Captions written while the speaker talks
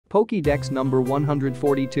Pokédex number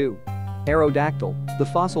 142. Aerodactyl, the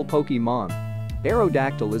fossil Pokémon.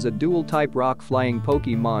 Aerodactyl is a dual-type rock-flying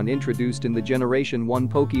Pokémon introduced in the Generation 1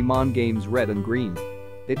 Pokémon games Red and Green.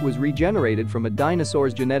 It was regenerated from a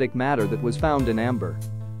dinosaur's genetic matter that was found in amber.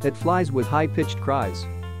 It flies with high-pitched cries.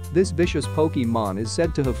 This vicious Pokémon is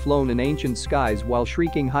said to have flown in ancient skies while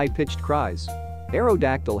shrieking high-pitched cries.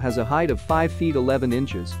 Aerodactyl has a height of 5 feet 11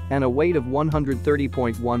 inches and a weight of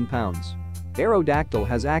 130.1 pounds. Aerodactyl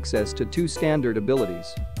has access to two standard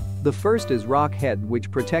abilities. The first is Rock Head,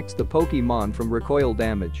 which protects the Pokémon from recoil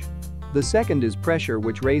damage. The second is Pressure,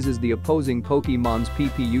 which raises the opposing Pokémon's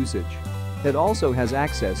PP usage. It also has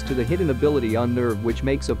access to the hidden ability Unnerve, which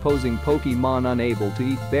makes opposing Pokémon unable to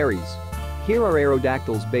eat berries. Here are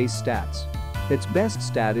Aerodactyl's base stats. Its best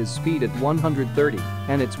stat is speed at 130,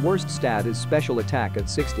 and its worst stat is special attack at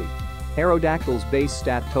 60. Aerodactyl's base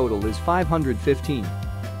stat total is 515.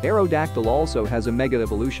 Aerodactyl also has a Mega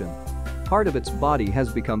Evolution. Part of its body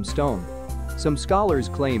has become stone. Some scholars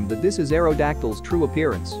claim that this is Aerodactyl's true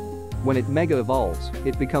appearance. When it Mega evolves,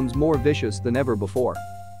 it becomes more vicious than ever before.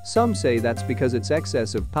 Some say that's because its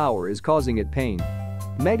excess of power is causing it pain.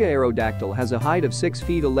 Mega Aerodactyl has a height of 6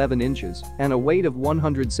 feet 11 inches and a weight of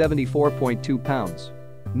 174.2 pounds.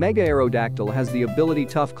 Mega Aerodactyl has the ability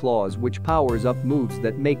Tough Claws, which powers up moves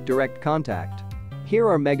that make direct contact. Here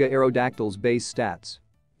are Mega Aerodactyl's base stats.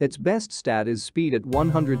 Its best stat is speed at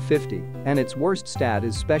 150, and its worst stat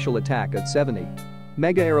is special attack at 70.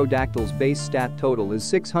 Mega Aerodactyl's base stat total is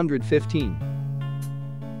 615.